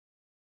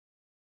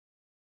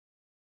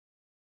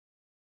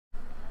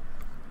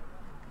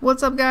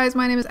What's up, guys?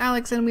 My name is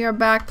Alex, and we are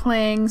back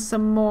playing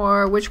some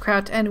more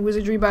Witchcraft and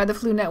Wizardry by the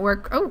Floo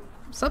Network. Oh,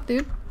 sup,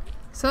 dude?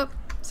 Sup?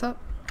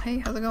 Hey,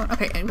 how's it going?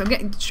 Okay, I'm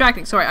getting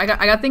distracting. Sorry, I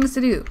got things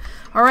to do.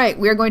 All right,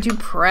 we are going to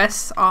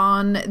press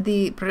on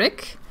the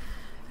brick,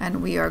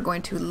 and we are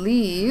going to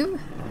leave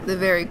the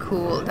very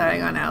cool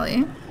Diagon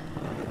Alley.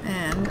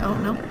 And oh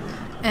no,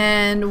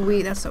 and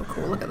that's so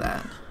cool. Look at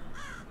that,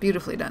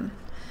 beautifully done.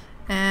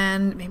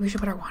 And maybe we should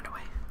put our wand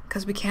away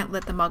because we can't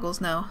let the Muggles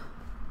know.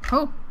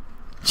 Oh.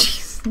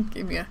 Jeez,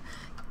 give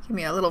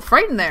me a little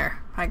frighten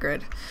there,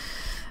 Hagrid.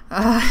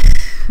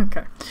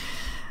 Okay.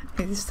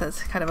 He just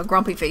has kind of a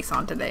grumpy face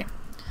on today.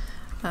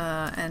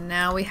 And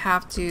now we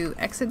have to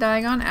exit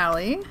Diagon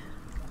Alley.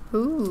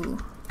 Ooh,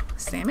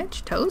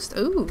 sandwich, toast.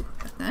 Ooh,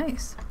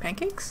 nice.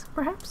 Pancakes,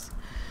 perhaps.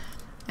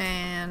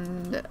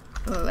 And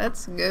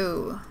let's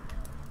go.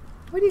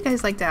 What do you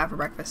guys like to have for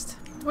breakfast?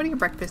 What are your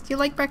breakfast? Do you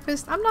like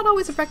breakfast? I'm not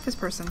always a breakfast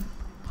person.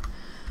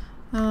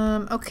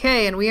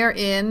 Okay, and we are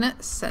in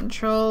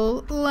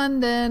central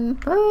London.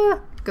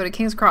 Go to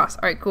King's Cross.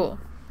 Alright, cool.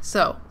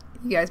 So,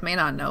 you guys may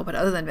not know, but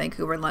other than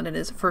Vancouver, London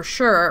is for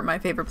sure my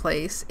favorite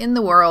place in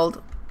the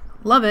world.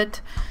 Love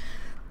it.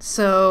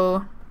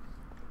 So,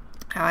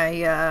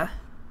 I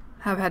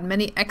have had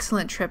many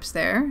excellent trips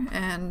there,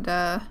 and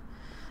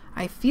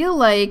I feel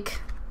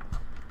like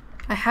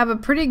I have a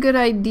pretty good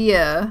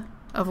idea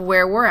of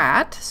where we're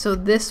at. So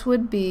this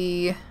would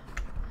be...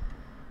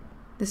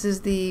 This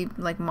is the,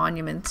 like,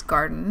 Monuments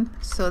Garden.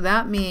 So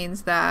that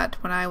means that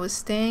when I was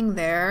staying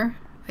there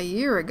a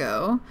year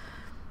ago,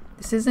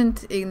 this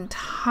isn't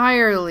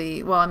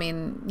entirely, well, I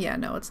mean, yeah,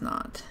 no, it's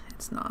not.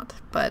 It's not.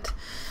 But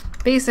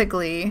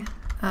basically,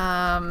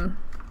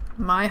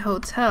 my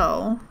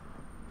hotel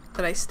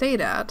that I stayed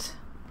at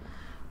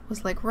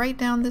was, like, right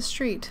down this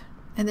street.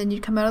 And then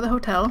you'd come out of the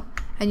hotel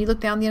and you look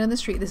down the end of the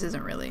street. This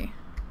isn't really,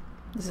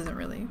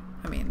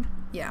 I mean,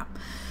 yeah.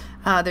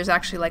 There's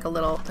actually, like,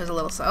 there's a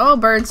little, oh,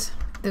 birds.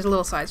 There's a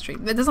little side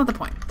street. But that's not the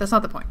point. That's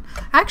not the point.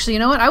 Actually, you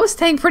know what? I was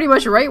staying pretty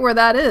much right where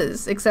that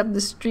is, except the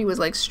street was,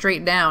 like,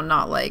 straight down,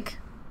 not, like,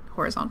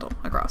 horizontal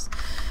across.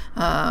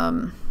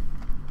 But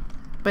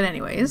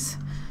anyways,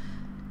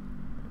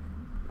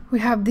 we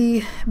have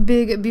the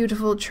big,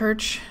 beautiful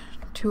church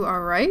to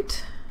our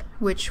right,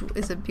 which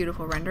is a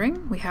beautiful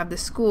rendering. We have the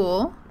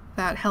school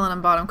that Helen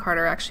and Bottom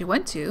Carter actually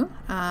went to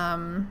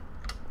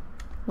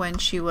when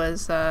she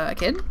was a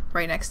kid,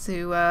 right next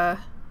to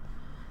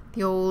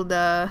the old...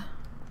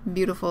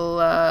 beautiful,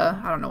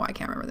 I don't know why I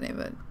can't remember the name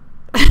of it.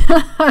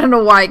 I don't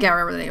know why I can't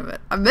remember the name of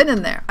it. I've been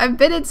in there. I've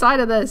been inside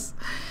of this.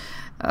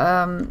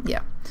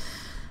 Yeah.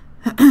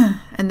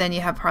 And then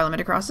you have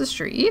Parliament across the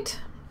street.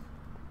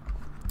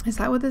 Is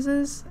that what this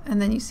is? And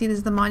then you see this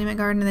is the Monument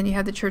Garden, and then you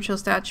have the Churchill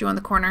statue on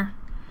the corner.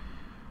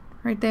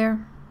 Right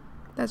there.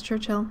 That's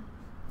Churchill.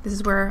 This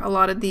is where a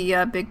lot of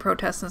the big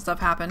protests and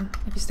stuff happen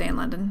if you stay in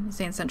London. You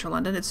stay in central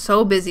London. It's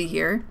so busy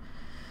here.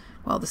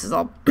 Well, this is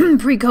all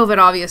pre-COVID,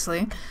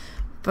 obviously.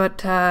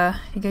 But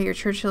you get your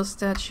Churchill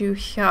statue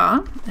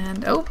here,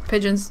 and oh,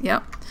 pigeons,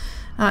 yep.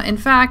 In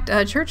fact,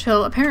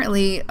 Churchill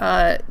apparently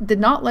did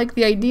not like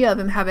the idea of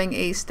him having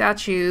a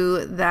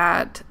statue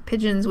that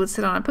pigeons would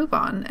sit on and poop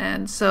on,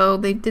 and so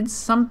they did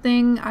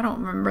something, I don't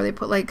remember, they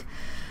put like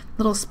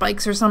little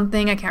spikes or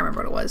something, I can't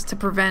remember what it was, to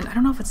prevent, I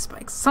don't know if it's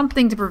spikes,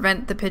 something to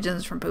prevent the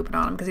pigeons from pooping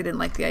on him, because he didn't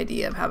like the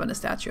idea of having a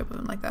statue of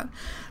him like that.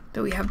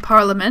 But we have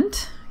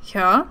Parliament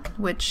here,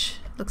 which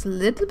looks a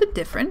little bit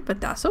different,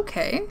 but that's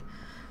okay.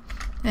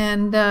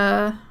 And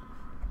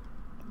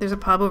there's a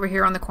pub over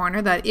here on the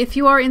corner that if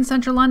you are in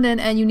central London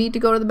and you need to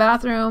go to the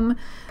bathroom,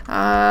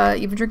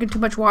 you've been drinking too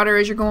much water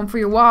as you're going for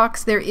your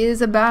walks, there is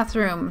a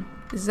bathroom.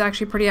 This is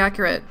actually pretty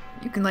accurate.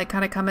 You can, like,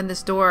 kind of come in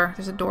this door.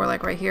 There's a door,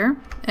 like, right here.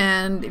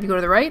 And if you go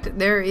to the right,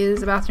 there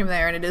is a bathroom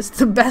there, and it is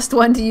the best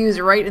one to use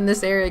right in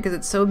this area because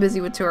it's so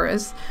busy with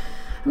tourists.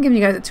 I'm giving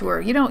you guys a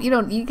tour. You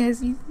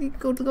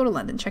go to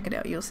London, check it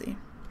out. You'll see.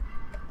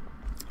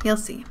 You'll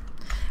see.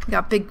 We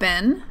got Big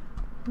Ben,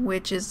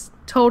 which is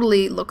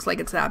totally looks like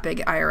it's that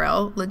big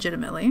IRL,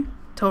 legitimately.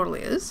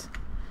 Totally is.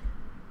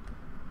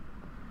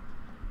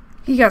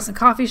 You got some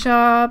coffee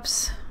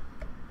shops.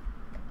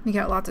 You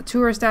got lots of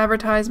tourist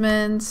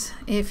advertisements.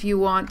 If you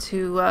want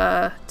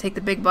to take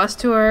the big bus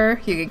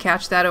tour, you can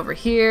catch that over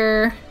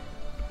here.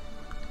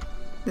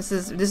 This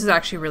is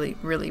actually really,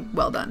 really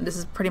well done. This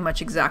is pretty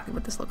much exactly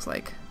what this looks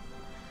like.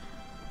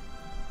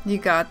 You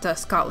got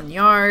Scotland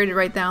Yard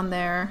right down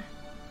there.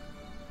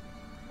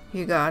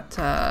 You got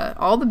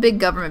all the big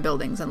government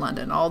buildings in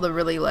London, all the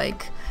really,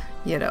 like,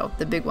 you know,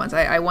 the big ones.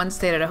 I once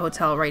stayed at a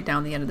hotel right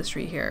down the end of the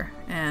street here,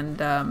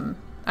 and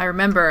I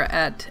remember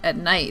at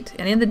night,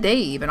 and in the day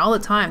even, all the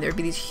time, there'd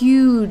be these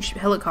huge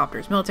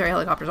helicopters, military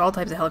helicopters, all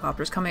types of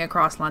helicopters coming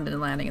across London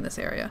and landing in this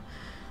area.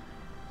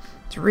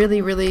 It's a really,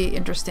 really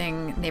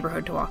interesting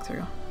neighborhood to walk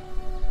through.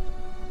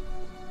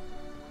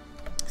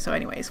 So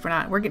anyways, we're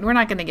not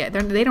going to get,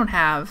 they don't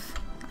have...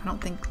 I don't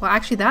think, well,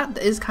 actually that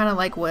is kind of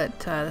like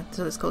what, so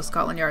this goes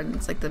Scotland Yard, and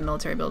it's like the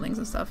military buildings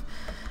and stuff.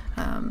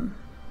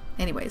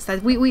 Anyways,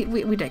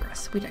 we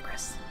digress.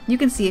 You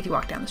can see if you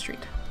walk down the street.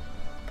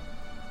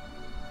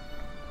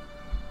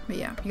 But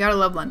yeah, you gotta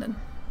love London.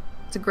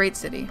 It's a great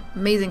city.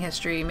 Amazing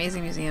history,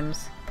 amazing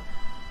museums.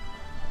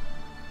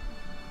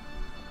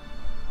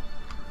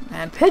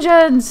 And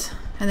pigeons!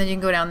 And then you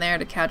can go down there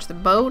to catch the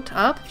boat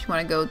up. If you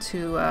want to go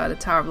to the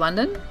Tower of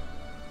London,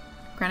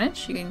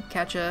 Greenwich, you can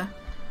catch a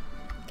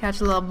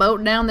little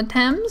boat down the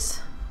Thames.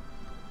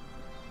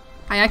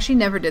 I actually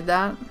never did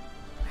that.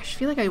 I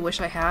feel like I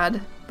wish I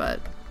had, but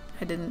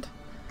I didn't.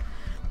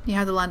 You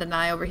have the London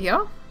Eye over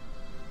here.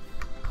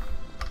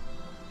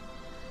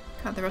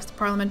 Got the rest of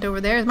Parliament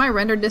over there. Is my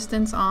render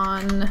distance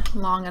on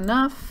long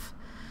enough?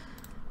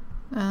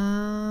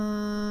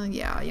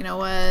 Yeah, you know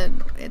what?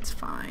 It's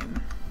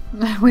fine.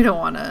 We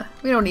don't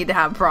need to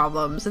have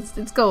problems.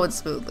 It's going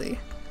smoothly.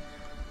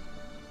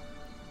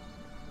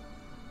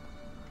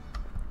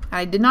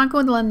 I did not go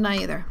into London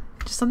Eye either.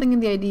 Just something in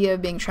the idea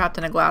of being trapped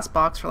in a glass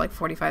box for like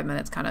 45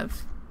 minutes kind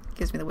of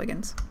gives me the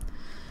wiggins.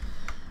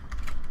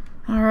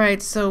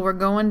 Alright, so we're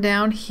going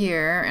down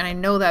here, and I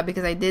know that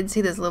because I did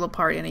see this little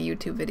part in a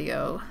YouTube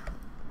video.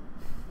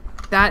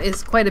 That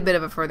is quite a bit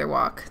of a further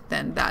walk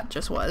than that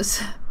just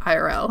was,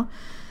 IRL.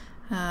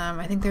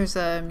 I think there's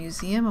a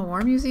museum, a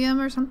war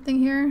museum or something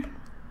here.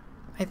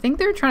 I think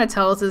they're trying to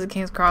tell us this is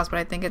King's Cross, but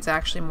I think it's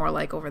actually more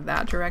like over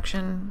that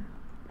direction.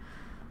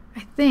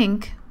 I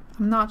think.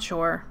 I'm not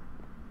sure.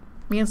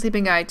 Me and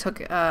Sleeping Guy took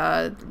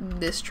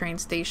this train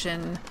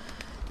station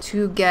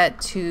to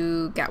get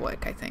to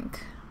Gatwick, I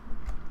think.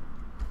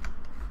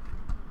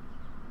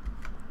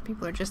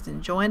 People are just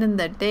enjoying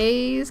their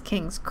days.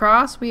 King's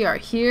Cross, we are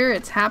here.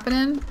 It's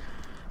happening.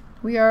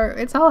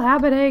 It's all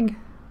happening.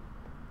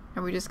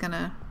 Are we just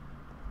gonna...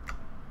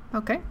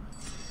 Okay.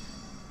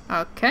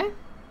 Okay.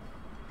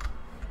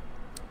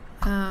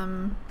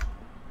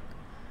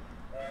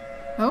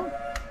 Oh.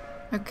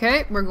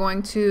 Okay, we're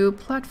going to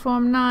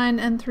platform 9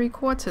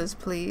 3/4,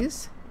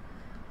 please.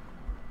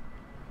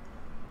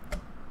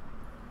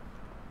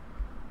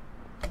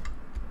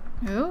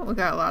 Oh, we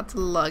got lots of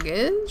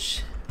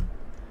luggage.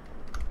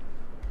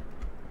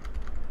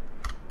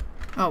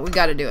 Oh, we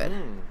gotta do it.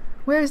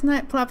 Where's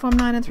platform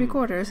 9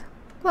 3/4?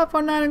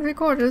 Platform 9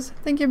 3/4?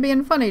 Think you're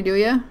being funny, do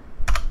you?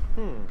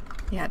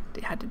 You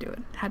had to do it.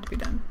 Had to be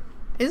done.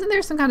 Isn't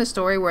there some kind of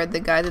story where the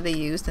guy that they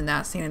used in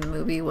that scene in the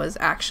movie was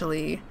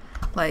actually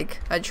like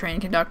a train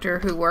conductor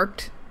who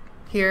worked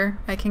here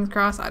at King's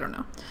Cross? I don't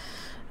know.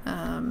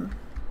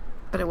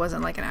 But it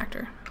wasn't like an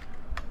actor.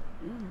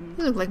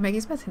 You look like Maggie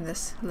Smith in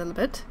this a little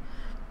bit.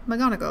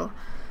 McGonagall.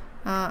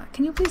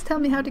 Can you please tell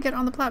me how to get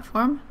on the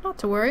platform? Not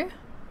to worry.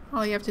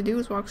 All you have to do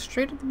is walk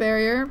straight at the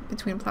barrier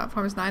between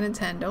platforms 9 and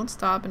 10. Don't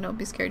stop and don't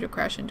be scared you'll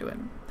crash into it.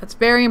 That's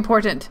very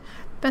important.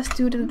 Best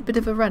do it a bit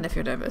of a run if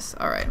you're nervous.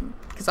 Alright.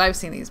 Because I've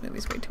seen these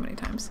movies way too many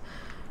times.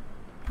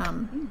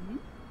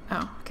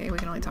 Oh, okay, we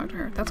can only talk to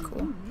her. That's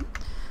cool.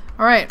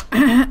 Alright.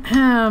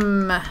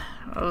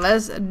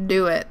 Let's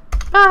do it.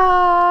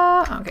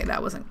 Okay,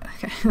 that wasn't...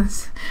 Okay,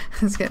 let's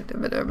get a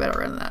bit of a better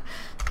run than that.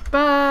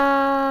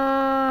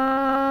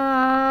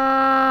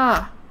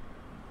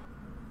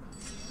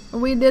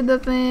 We did the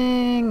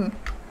thing!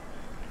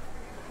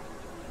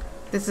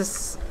 This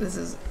is...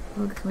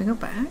 Can we go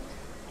back?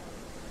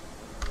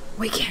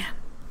 We can!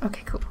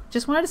 Okay, cool.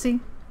 Just wanted to see.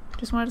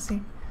 Just wanted to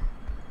see.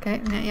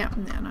 Okay, yeah,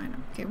 no, I know.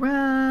 Okay,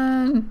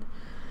 run!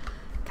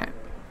 Okay.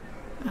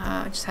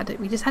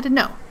 We just had to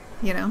know,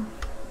 you know?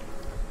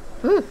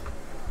 Ooh!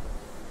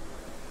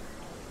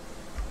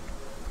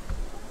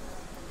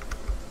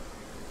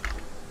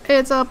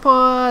 It's a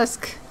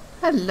Pusk!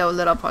 Hello,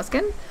 little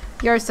Puskin.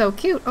 You're so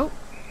cute. Oh.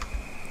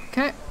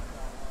 Okay.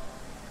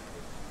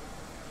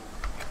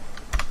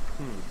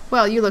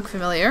 Well, you look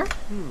familiar,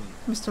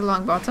 Mr.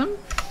 Longbottom.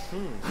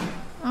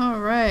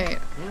 Alright.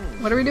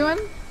 What are we doing?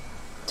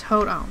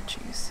 Toad. Oh,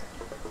 jeez.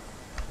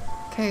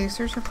 Okay,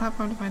 search the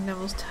platform to find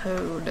Neville's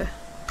Toad.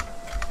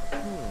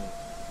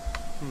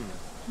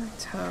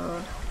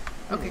 Toad.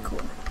 Okay,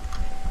 cool.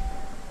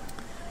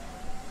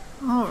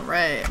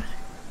 Alright.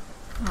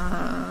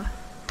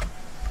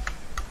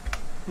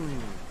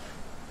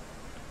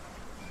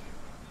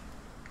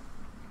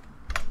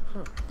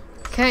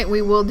 Okay,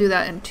 we will do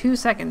that in 2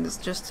 seconds.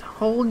 Just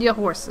hold your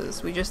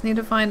horses. We just need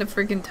to find a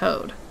freaking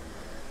Toad.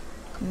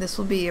 And this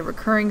will be a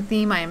recurring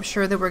theme I am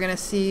sure that we're going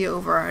to see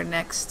over our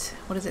next,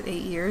 what is it,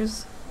 8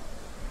 years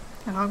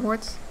at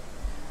Hogwarts?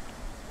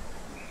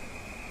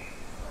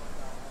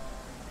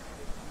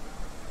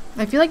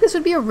 I feel like this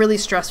would be a really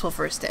stressful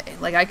first day.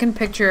 Like, I can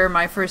picture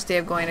my first day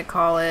of going to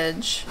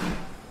college,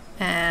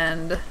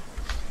 and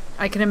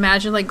I can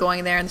imagine, like,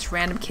 going there and this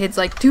random kid's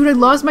like, dude, I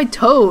lost my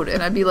Toad!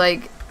 And I'd be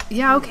like,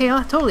 yeah, okay,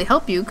 I'll totally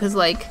help you, because,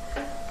 like,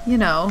 you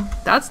know,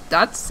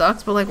 that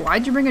sucks, but, like,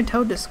 why'd you bring a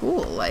Toad to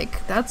school?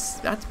 Like, that's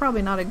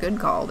probably not a good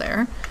call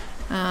there.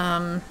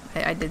 I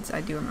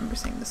do remember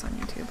seeing this on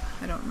YouTube.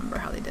 I don't remember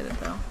how they did it,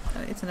 though.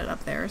 Isn't it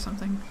up there or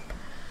something?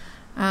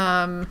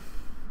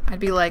 I'd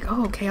be like,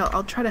 oh, okay,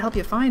 I'll try to help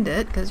you find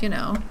it, because, you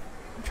know,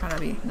 I'm trying to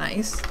be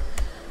nice.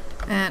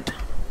 And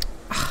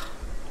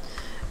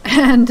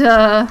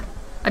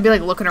I'd be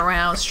like looking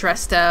around,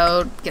 stressed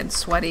out, getting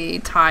sweaty,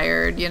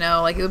 tired, you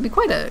know, like it would be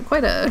quite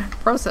a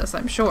process,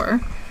 I'm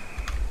sure.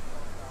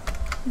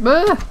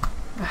 Bah!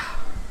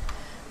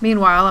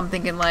 Meanwhile, I'm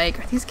thinking like,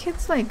 are these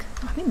kids like,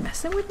 are they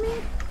messing with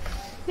me?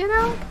 You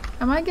know?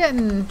 Am I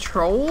getting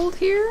trolled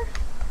here?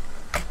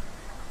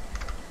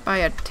 By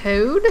a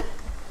toad?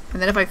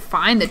 And then if I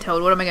find the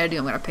toad, what am I gonna do?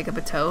 I'm gonna pick up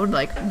a toad?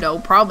 Like, no,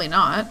 probably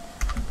not.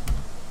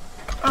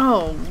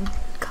 Oh,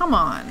 come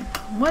on.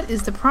 What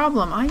is the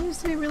problem? I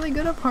used to be really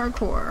good at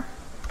parkour.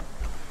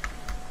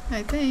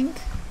 I think.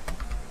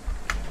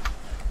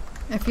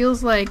 It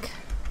feels like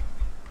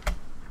I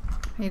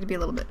need to be a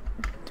little bit...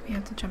 Do we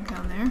have to jump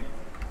down there?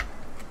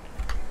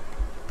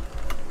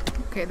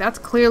 Okay, that's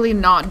clearly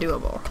not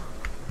doable.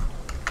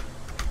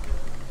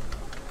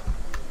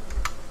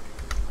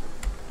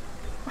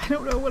 I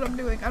don't know what I'm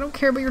doing. I don't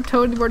care about your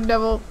toad, word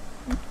devil.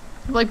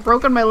 I've like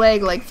broken my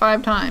leg like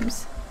 5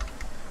 times.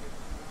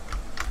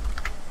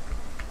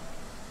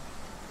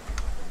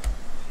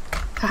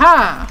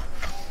 Haha!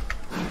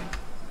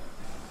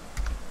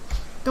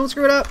 Don't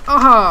screw it up.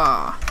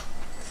 Aha!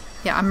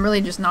 Yeah, I'm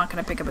really just not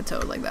gonna pick up a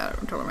toad like that.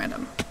 I'm totally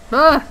random.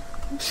 Ah!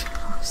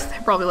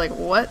 They're probably like,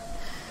 what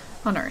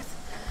on earth?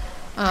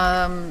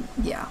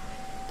 Yeah.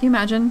 Can you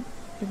imagine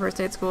your first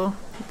day at school?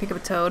 You pick up a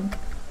toad.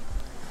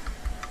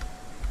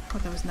 I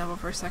thought that was Neville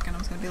for a second. I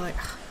was gonna be like,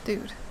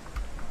 dude,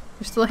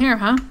 you're still here,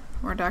 huh?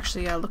 Weren't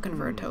actually looking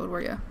for a toad,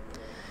 were you?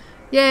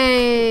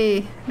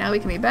 Yay! Now we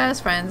can be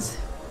best friends.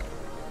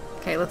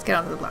 Okay, let's get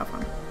onto the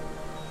platform.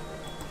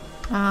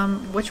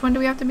 Which one do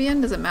we have to be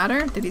in? Does it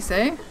matter? Did he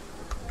say?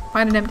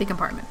 Find an empty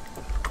compartment.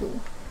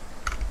 Cool.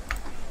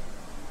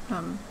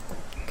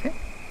 Okay.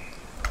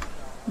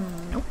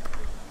 Nope.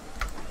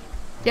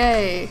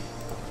 Yay!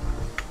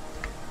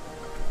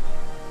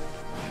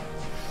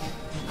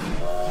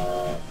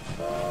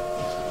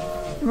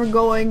 We're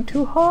going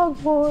to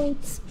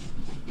Hogwarts!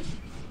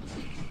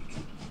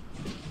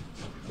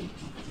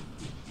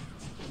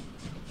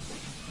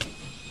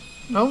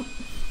 Oh.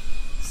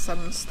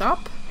 Sudden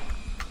stop.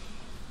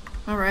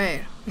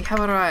 Alright, we have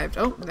arrived.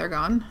 Oh, they're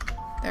gone.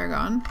 They're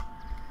gone.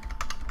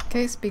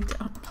 Okay, speak to...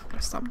 Oh, I'm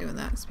gonna stop doing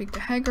that. Speak to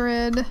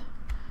Hagrid.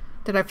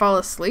 Did I fall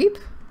asleep?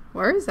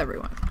 Where is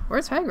everyone?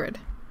 Where's Hagrid?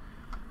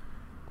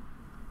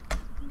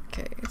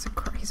 Okay,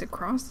 he's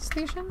across the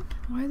station?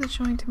 Why is it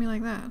showing to me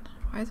like that?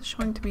 Why is it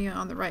showing to me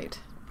on the right?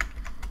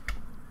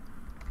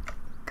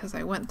 Because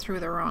I went through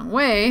the wrong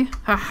way.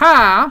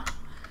 Haha!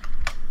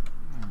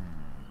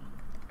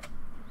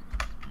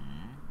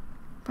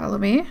 Follow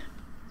me.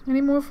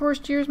 Any more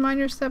first years? Mind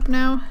your step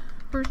now.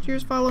 First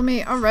years, follow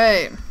me.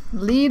 Alright.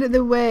 Lead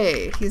the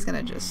way. He's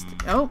gonna just...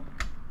 Oh.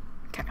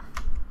 Okay.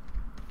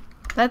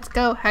 Let's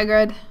go,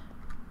 Hagrid.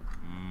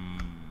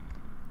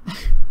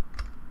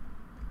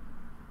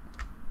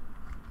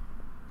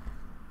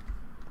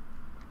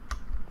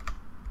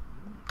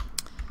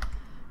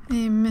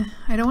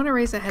 I don't want to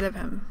race ahead of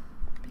him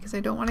because I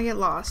don't want to get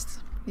lost.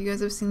 You guys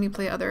have seen me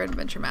play other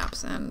adventure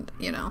maps, and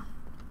you know,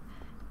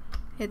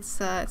 it's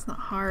not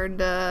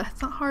hard.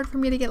 It's not hard for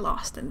me to get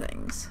lost in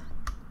things.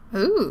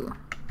 Ooh,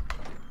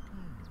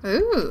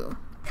 ooh.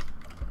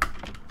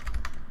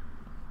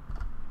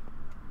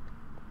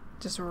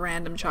 Just a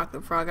random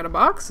chocolate frog in a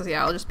box. So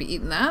yeah, I'll just be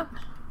eating that.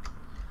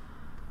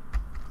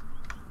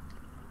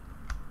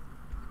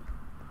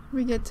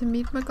 We get to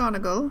meet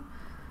McGonagall.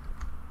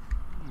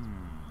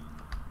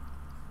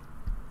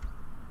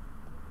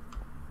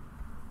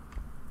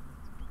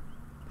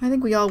 I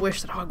think we all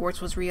wish that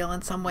Hogwarts was real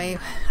in some way.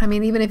 I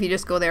mean, even if you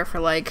just go there for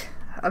like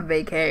a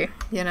vacay,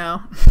 you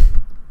know.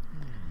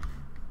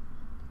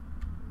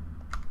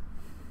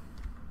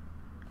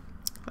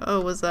 Oh,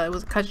 it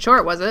was cut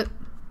short, was it?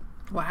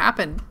 What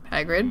happened,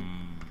 Hagrid?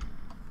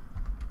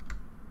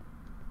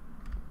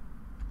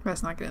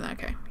 Let's not get in that.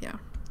 Okay, yeah.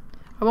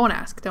 I won't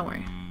ask, don't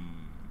worry.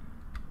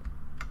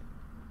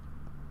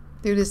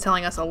 Dude is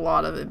telling us a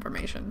lot of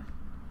information.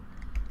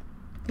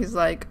 He's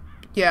like,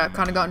 yeah,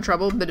 kind of got in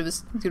trouble, but it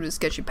was due to a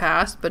sketchy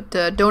past, but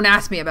don't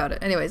ask me about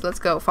it. Anyways, let's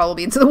go. Follow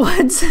me into the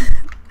woods.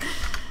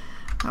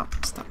 Oh,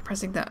 stop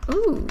pressing that.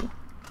 Ooh,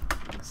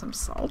 some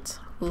salt.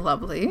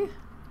 Lovely.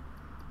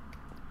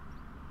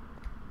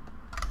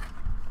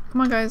 Come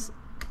on, guys.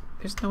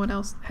 There's no one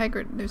else.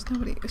 Hagrid, there's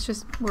nobody. It's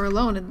just, we're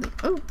alone in the...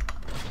 Oh.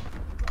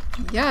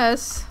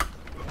 Yes.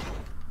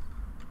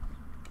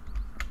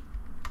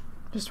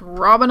 Just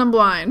robbing them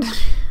blind.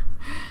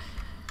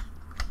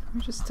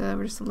 we're just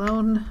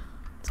alone.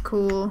 It's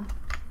cool.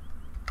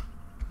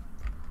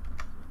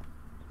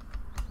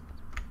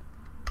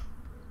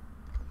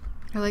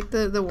 I like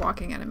the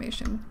walking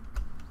animation.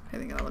 I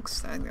think that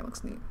looks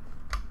neat.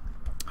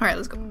 Alright,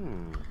 let's go.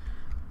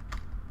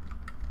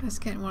 Let's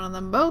get in one of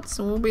them boats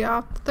and we'll be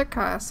off to the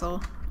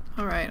castle.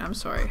 Alright, I'm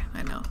sorry.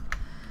 I know.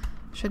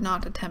 Should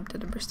not attempt a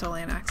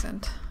Bristolian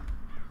accent.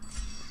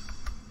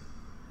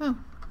 Oh.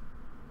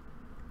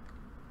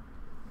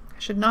 I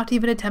should not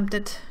even attempt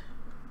it.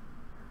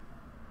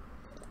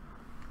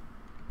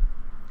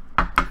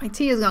 My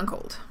tea has gone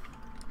cold.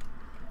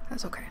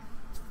 That's okay.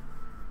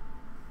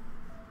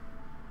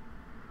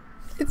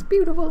 It's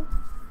beautiful.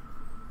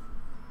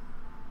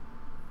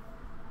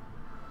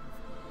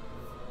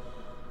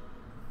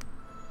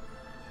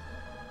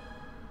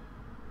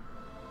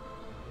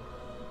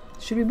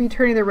 Should we be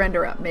turning the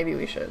render up? Maybe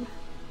we should.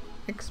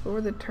 Explore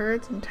the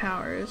turrets and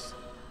towers.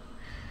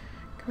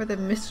 Cover the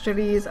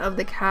mysteries of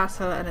the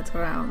castle and its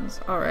grounds.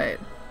 Alright.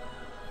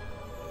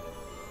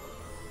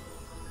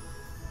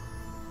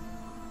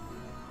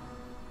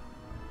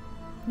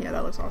 Yeah,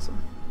 that looks awesome.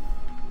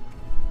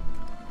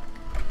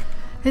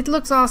 It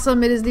looks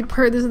awesome. It is this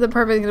is the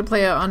perfect thing to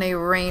play out on a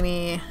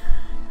rainy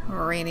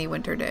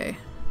winter day.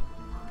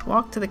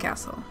 Walk to the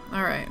castle.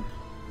 Alright.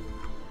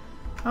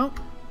 Oh.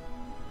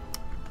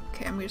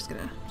 Okay, I'm just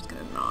gonna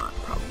not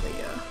probably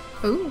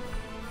ooh.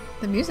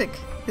 The music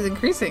is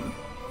increasing.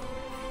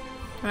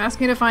 Don't ask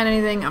me to find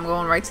anything. I'm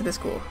going right to the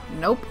school.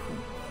 Nope.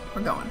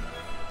 We're going.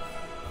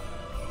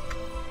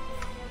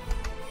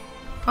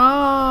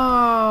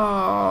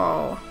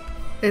 Oh,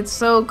 it's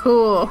so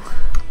cool.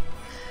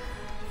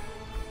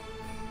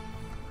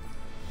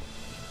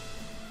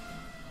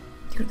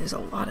 Dude, there's a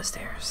lot of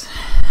stairs.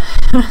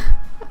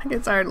 I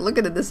get tired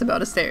looking at this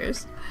amount of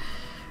stairs.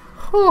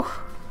 Whew.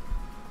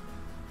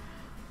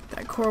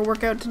 That core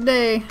workout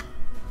today.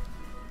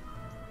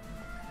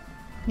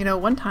 You know,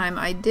 one time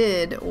I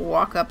did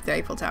walk up the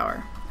Eiffel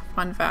Tower.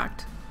 Fun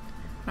fact.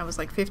 When I was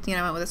like 15,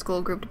 I went with a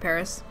school group to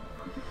Paris.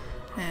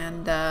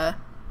 And,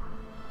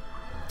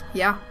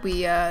 yeah,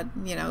 we,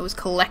 you know, it was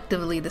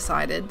collectively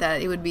decided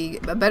that it would be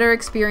a better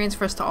experience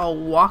for us to all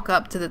walk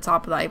up to the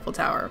top of the Eiffel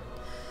Tower.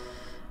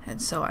 And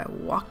so I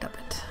walked up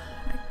it.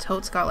 I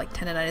totes got like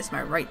tendonitis in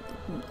my right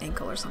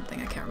ankle or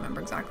something. I can't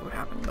remember exactly what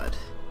happened, but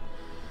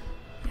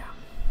yeah.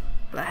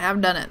 But I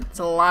have done it. It's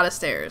a lot of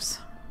stairs.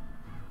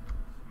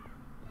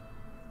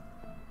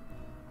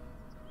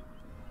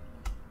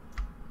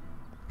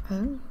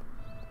 Oh.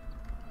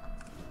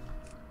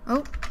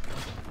 Oh.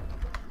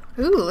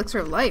 Ooh, elixir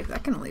of life.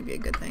 That can only be a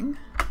good thing.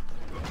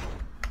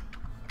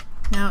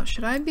 Now,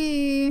 should I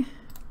be...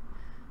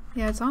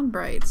 Yeah, it's on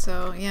bright,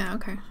 so yeah,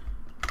 okay.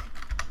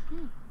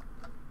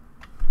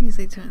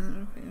 Easily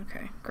to...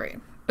 Okay, great.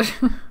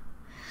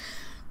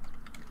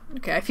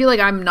 Okay, I feel like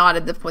I'm not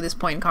at this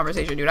point in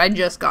conversation, dude. I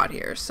just got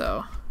here,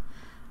 so...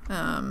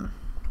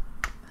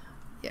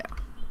 yeah.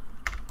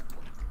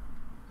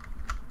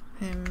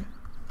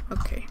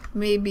 Okay,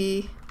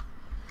 maybe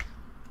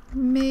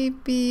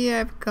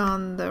I've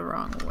gone the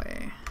wrong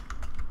way.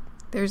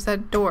 There's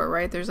that door,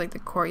 right? There's like the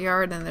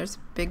courtyard and there's a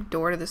big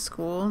door to the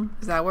school.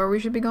 Is that where we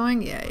should be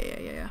going?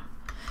 Yeah.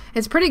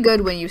 It's pretty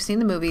good when you've seen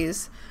the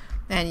movies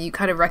and you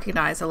kind of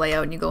recognize the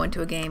layout and you go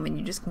into a game and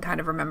you just can kind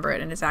of remember it,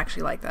 and it's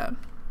actually like that.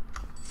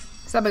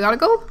 Is that gotta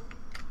go?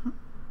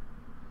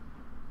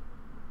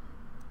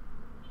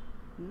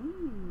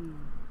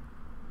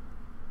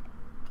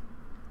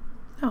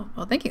 Oh,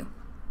 well, thank you.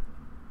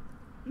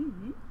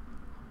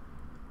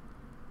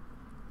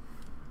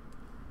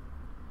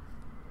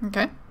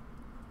 Okay.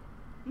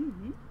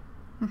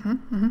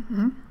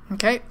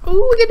 Okay.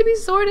 Ooh, we get to be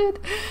sorted.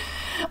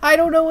 I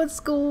don't know what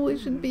school we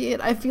should be in.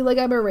 I feel like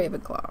I'm a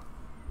Ravenclaw.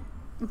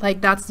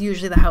 Like, that's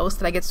usually the house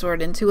that I get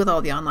sorted into with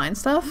all the online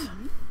stuff.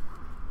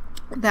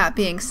 That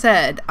being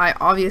said, I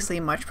obviously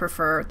much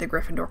prefer the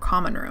Gryffindor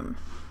common room.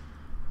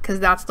 Because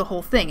that's the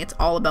whole thing. It's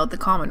all about the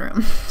common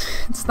room.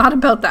 It's not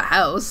about the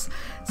house.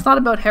 It's not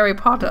about Harry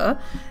Potter.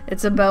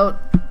 It's about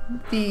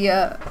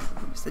the...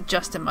 just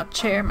adjusting my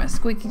chair, my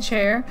squeaky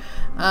chair.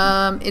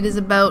 It is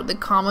about the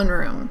common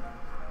room.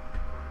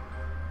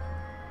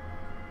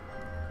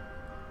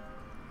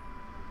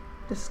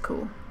 This is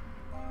cool.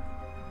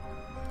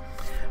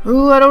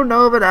 Ooh, I don't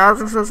know if it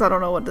asks us. I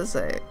don't know what to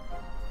say.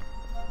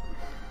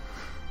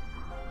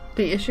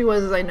 The issue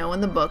was, I know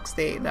in the books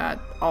that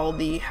all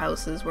the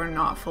houses were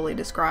not fully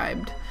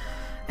described,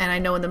 and I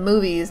know in the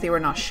movies they were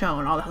not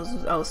shown. All the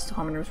houses,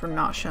 common rooms were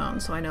not shown.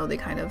 So I know they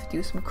kind of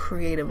do some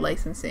creative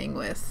licensing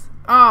with.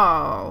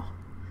 Oh.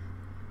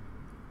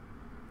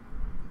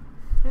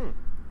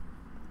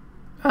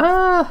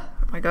 Oh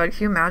my god!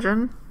 Can you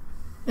imagine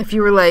if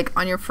you were like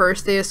on your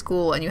first day of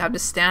school and you have to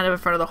stand up in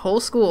front of the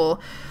whole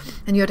school,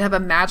 and you have to have a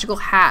magical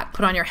hat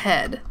put on your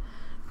head,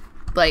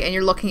 like, and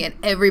you're looking at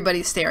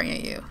everybody staring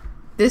at you.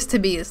 This to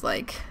me is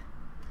like,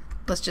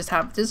 let's just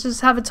have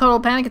a total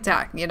panic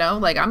attack, you know?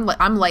 Like, I'm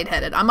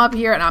lightheaded. I'm up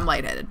here and I'm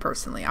lightheaded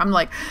personally. I'm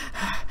like,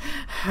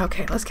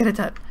 okay, let's get it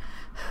done.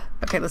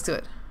 Okay, let's do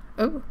it.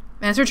 Oh,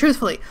 answer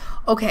truthfully.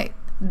 Okay,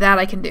 that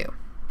I can do.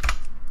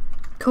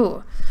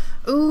 Cool.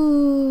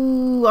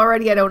 Ooh,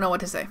 already I don't know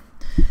what to say.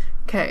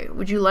 Okay,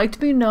 would you like to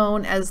be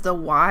known as the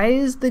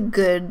wise, the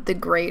good, the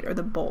great, or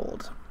the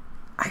bold?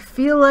 I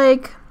feel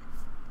like...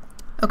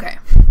 Okay,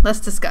 let's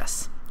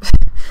discuss.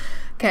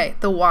 Okay,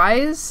 the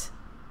wise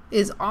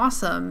is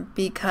awesome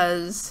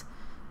because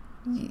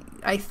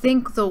I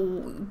think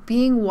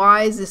being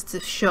wise is to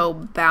show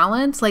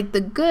balance. Like,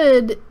 the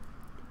good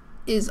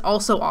is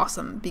also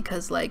awesome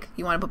because, like,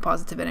 you want to put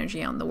positive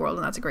energy out in the world,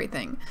 and that's a great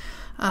thing.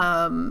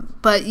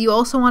 But you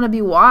also want to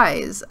be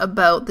wise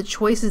about the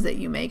choices that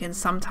you make, and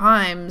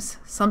sometimes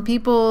some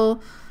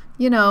people,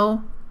 you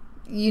know,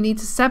 you need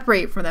to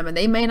separate from them, and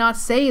they may not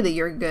say that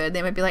you're good.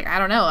 They might be like, I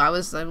don't know, I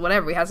was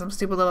whatever, we had some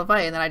stupid little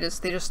fight, and then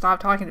they just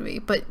stopped talking to me.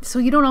 But so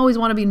you don't always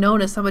want to be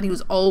known as somebody who's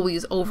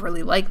always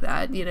overly like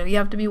that. You know, you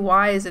have to be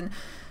wise and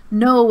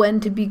know when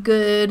to be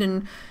good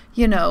and,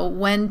 you know,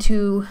 when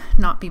to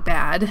not be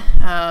bad.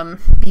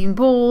 Being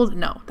bold,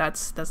 no,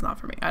 that's not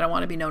for me. I don't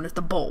want to be known as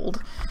the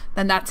bold.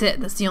 Then that's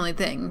it. That's the only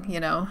thing, you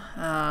know.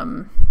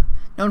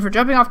 Known for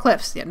jumping off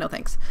cliffs. Yeah, no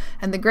thanks.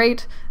 And the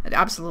great,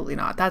 absolutely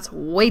not. That's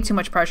way too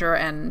much pressure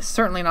and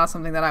certainly not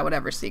something that I would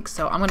ever seek.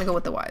 So I'm going to go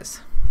with the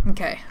wise.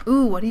 Okay.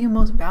 Ooh, what do you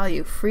most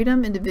value?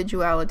 Freedom,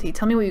 individuality.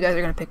 Tell me what you guys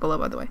are going to pick below,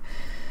 by the way.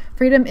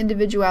 Freedom,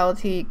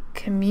 individuality,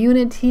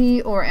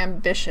 community, or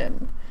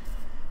ambition?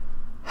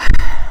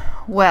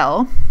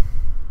 Well,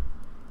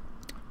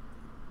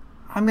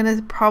 I'm going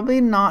to probably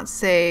not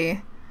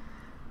say...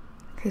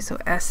 Okay, so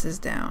S is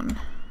down.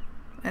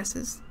 S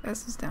is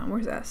down.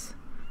 Where's S?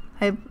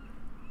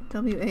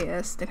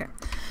 WAS. Okay.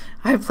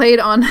 I've played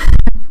on the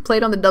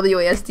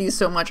WASD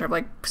so much I've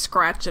like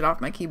scratched it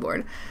off my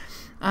keyboard.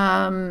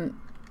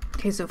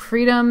 Okay, so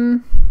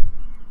freedom.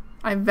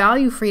 I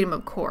value freedom,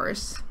 of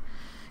course.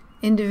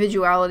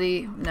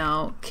 Individuality,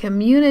 no.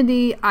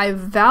 Community, I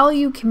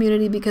value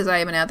community because I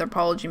am an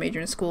anthropology major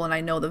in school and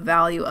I know the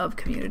value of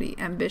community.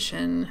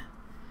 Ambition,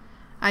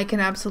 I can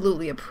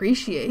absolutely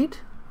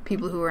appreciate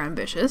people who are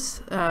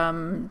ambitious.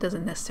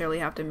 Doesn't necessarily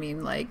have to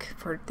mean like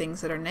for things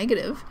that are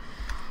negative.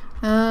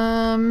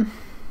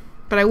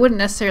 But I wouldn't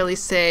necessarily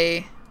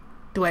say,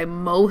 do I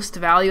most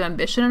value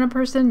ambition in a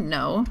person?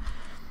 No.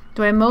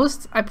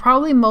 I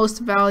probably most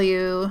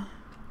value,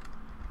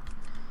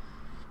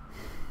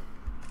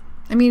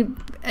 I mean,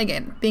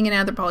 again, being an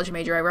anthropology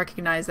major, I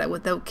recognize that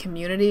without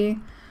community,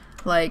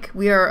 like,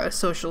 we are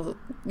social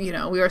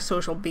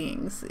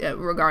beings,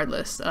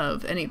 regardless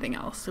of anything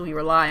else. So we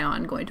rely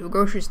on going to a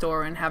grocery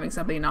store and having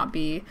somebody not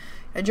be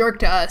a jerk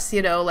to us,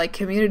 you know, like,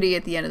 community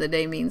at the end of the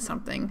day means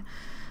something.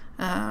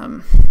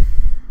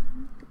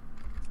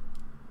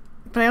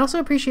 But I also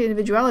appreciate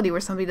individuality where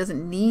somebody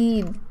doesn't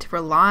need to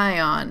rely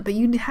on, but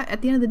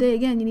at the end of the day,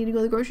 again, you need to go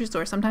to the grocery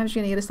store. Sometimes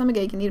you're going to get a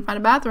stomachache, you need to find a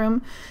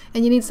bathroom,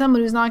 and you need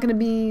someone who's not going to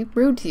be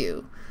rude to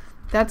you.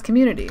 That's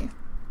community,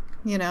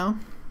 you know?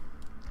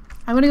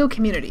 I'm going to go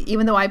community,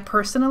 even though I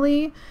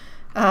personally,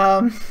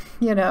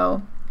 you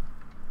know,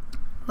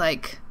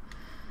 like,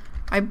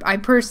 I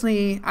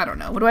personally, I don't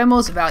know. What do I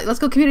most value? Let's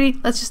go community.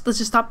 Let's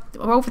just stop.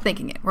 We're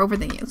overthinking it.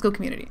 Let's go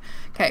community.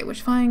 Okay,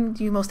 which fine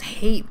do you most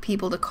hate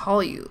people to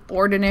call you?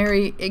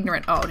 Ordinary,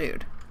 ignorant. Oh,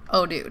 dude.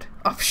 Oh,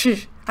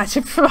 psh.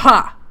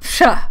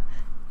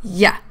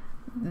 Yeah.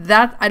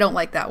 That, I don't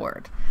like that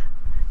word.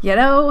 You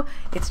know,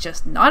 it's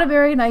just not a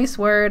very nice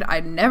word.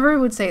 I never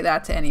would say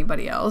that to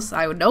anybody else.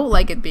 I don't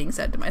like it being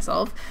said to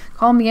myself.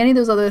 Call me any of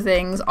those other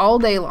things all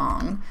day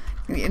long.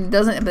 It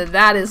doesn't, but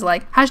that is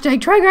like,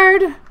 hashtag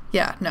triggered.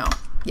 Yeah, no.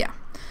 Yeah.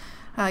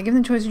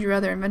 Given the choice, would you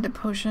rather invent a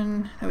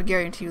potion that would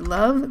guarantee you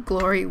love,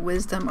 glory,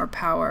 wisdom, or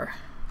power?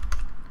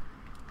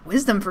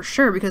 Wisdom for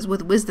sure, because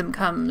with wisdom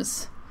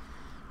comes,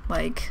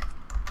 like,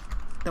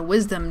 the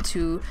wisdom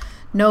to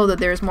know that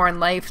there's more in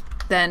life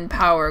than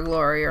power,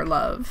 glory, or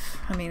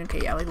love. I mean, okay,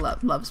 yeah, like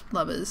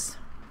love is,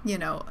 you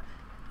know,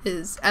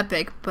 is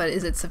epic, but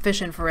is it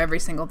sufficient for every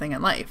single thing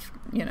in life?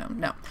 You know,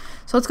 no.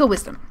 So let's go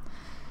wisdom.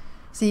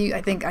 See,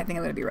 I think I'm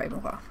going to be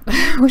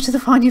Ravenclaw. Which of the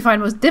following do you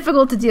find most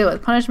difficult to deal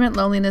with? Punishment,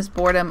 loneliness,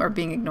 boredom, or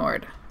being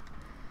ignored?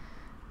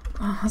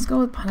 Let's go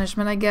with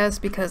punishment, I guess,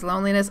 because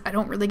loneliness, I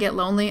don't really get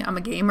lonely. I'm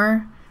a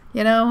gamer,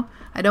 you know?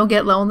 I don't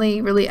get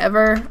lonely really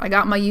ever. I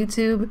got my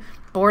YouTube.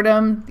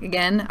 Boredom,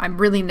 again, I'm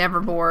really never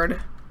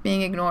bored.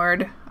 Being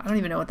ignored, I don't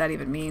even know what that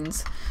even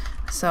means.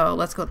 So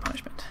let's go with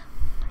punishment.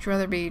 Would you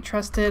rather be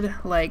trusted,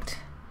 liked,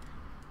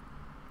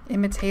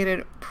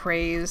 imitated,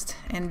 praised,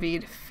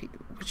 envied?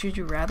 Which would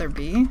you rather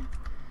be?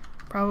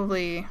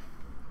 Probably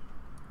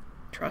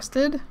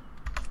trusted. Let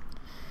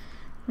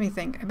me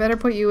think. I better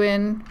put you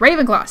in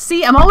Ravenclaw.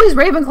 See, I'm always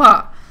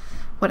Ravenclaw.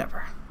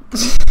 Whatever.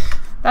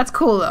 That's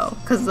cool though,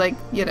 because, like,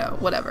 you know,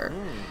 whatever.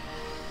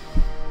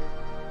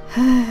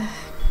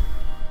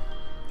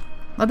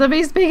 Let the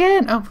beast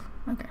begin. Oh,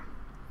 okay.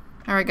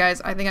 All right, guys.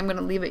 I think I'm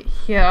gonna leave it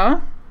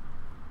here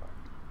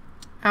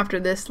after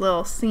this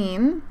little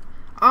scene.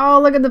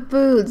 Oh, look at the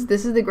foods.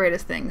 This is the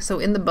greatest thing. So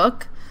in the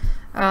book,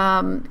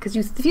 because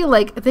you feel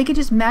like if they could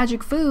just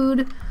magic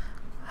food,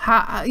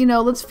 you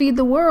know, let's feed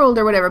the world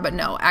or whatever, but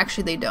no,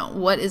 actually they don't.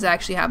 What is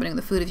actually happening to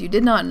the food, if you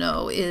did not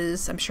know,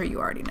 is, I'm sure you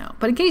already know,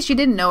 but in case you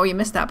didn't know or you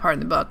missed that part in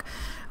the book,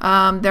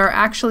 there are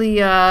actually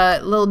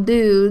little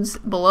dudes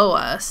below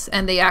us,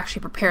 and they actually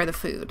prepare the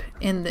food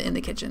in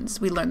the kitchens.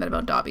 We learned that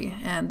about Dobby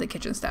and the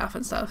kitchen staff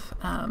and stuff,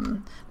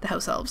 the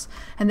house elves,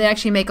 and they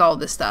actually make all of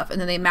this stuff, and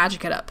then they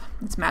magic it up.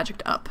 It's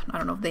magicked up. I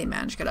don't know if they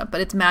magic it up,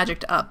 but it's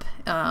magicked up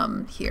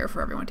here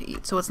for everyone to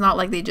eat. So it's not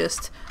like they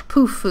just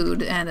poof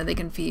food and then they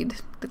can feed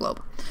the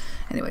globe.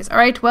 Anyways, all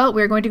right. Well,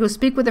 we're going to go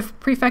speak with the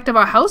prefect of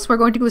our house. We're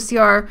going to go see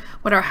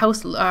what our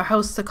house,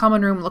 the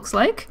common room looks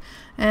like.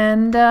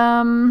 And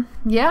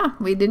yeah,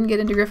 we didn't get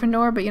into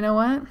Gryffindor, but you know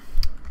what?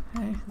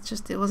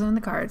 It wasn't in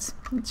the cards.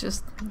 It's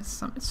just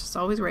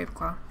always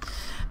Ravenclaw.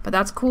 But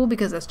that's cool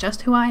because that's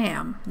just who I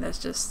am. That's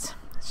just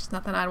It's just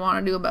nothing I'd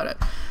want to do about it.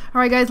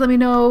 Alright guys, let me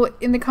know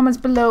in the comments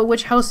below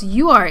which house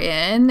you are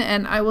in,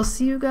 and I will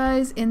see you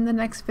guys in the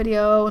next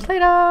video. Later!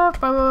 Bye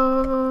bye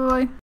bye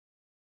bye bye.